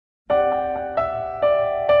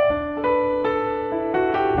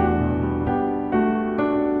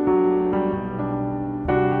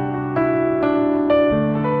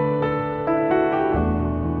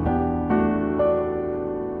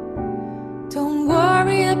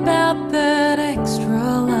about that extra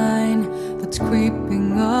line that's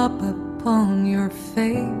creeping up upon your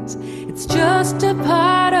face. It's just a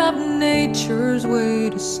part of nature's way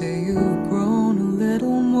to say you've grown a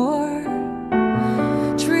little more.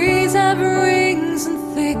 Trees have rings and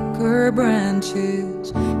thicker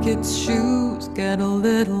branches. Kids' shoes get a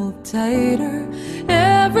little tighter.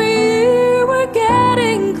 Every year we're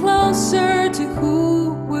getting closer to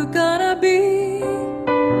who we're gonna be.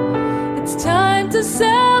 It's time to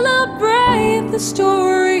celebrate the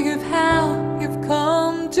story of how you've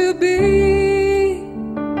come to be.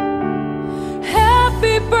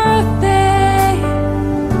 Happy birthday,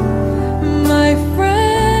 my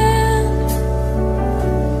friend.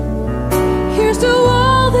 Here's to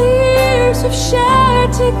all the years we've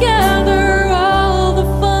shared together, all the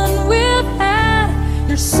fun we've had.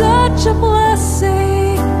 You're such a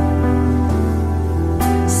blessing,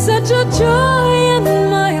 such a joy in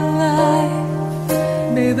my life.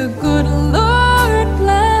 May the good Lord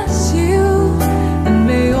bless you, and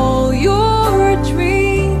may all your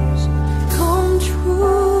dreams come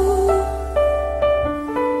true.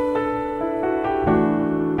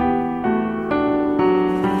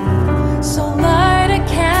 So light a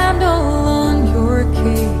candle on your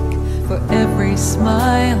cake for every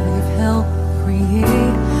smile you've helped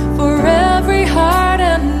create, for every heart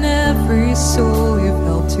and every soul you've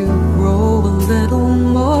helped to grow a little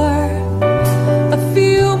more. A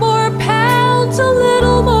few more pounds, a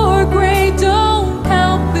little more gray. Don't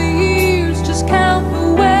count the years, just count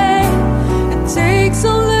the way. It takes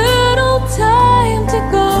a little time to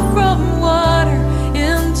go from water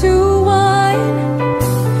into wine.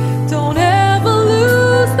 Don't ever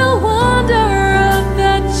lose the wonder of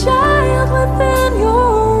that child within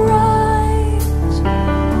your eyes.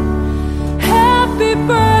 Happy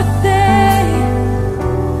birthday,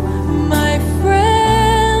 my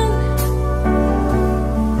friend.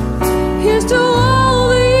 Here's to all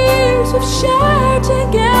the years we've shared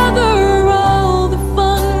together, all the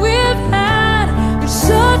fun we've had. You're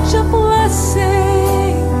such a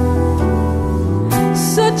blessing,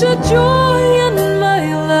 such a joy